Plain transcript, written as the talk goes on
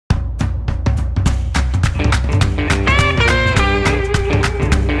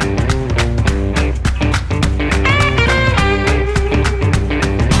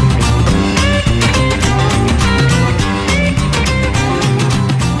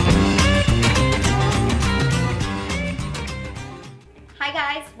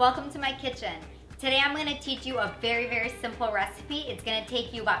welcome to my kitchen. Today I'm going to teach you a very simple recipe. It's going to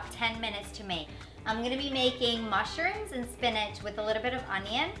take you about 10 minutes to make. I'm going to be making mushrooms and spinach with a little bit of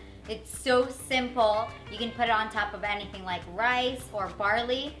onion. It's so simple. You can put it on top of anything like rice or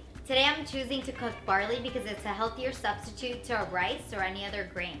barley. Today I'm choosing to cook barley because it's a healthier substitute to rice or any other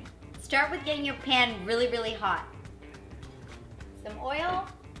grain. Start with getting your pan really hot. Some oil,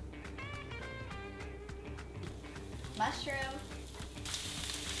 mushroom.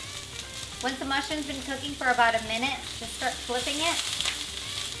 Once the mushroom's been cooking for about a minute, just start flipping it.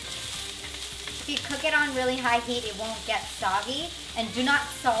 If you cook it on really high heat, it won't get soggy, and do not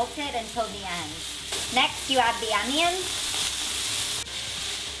salt it until the end. Next, you add the onions.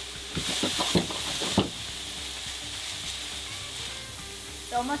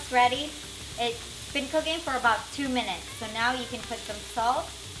 It's almost ready. It's been cooking for about 2 minutes, so now you can put some salt,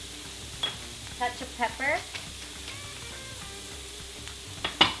 touch of pepper,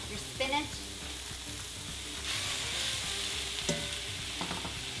 your spinach,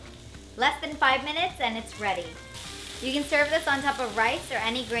 less than 5 minutes and it's ready. You can serve this on top of rice or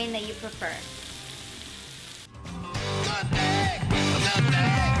any grain that you prefer. Good day, good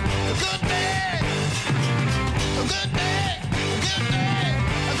day, good day, good day, good day,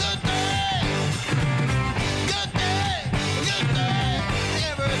 good day, good day, good day,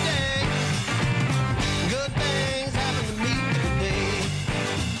 every day. Good things happen to me today.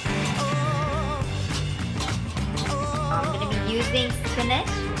 I'm going to be using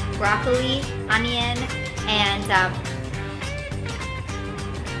spinach, broccoli, onion, and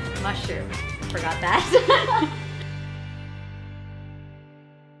mushroom. Forgot that.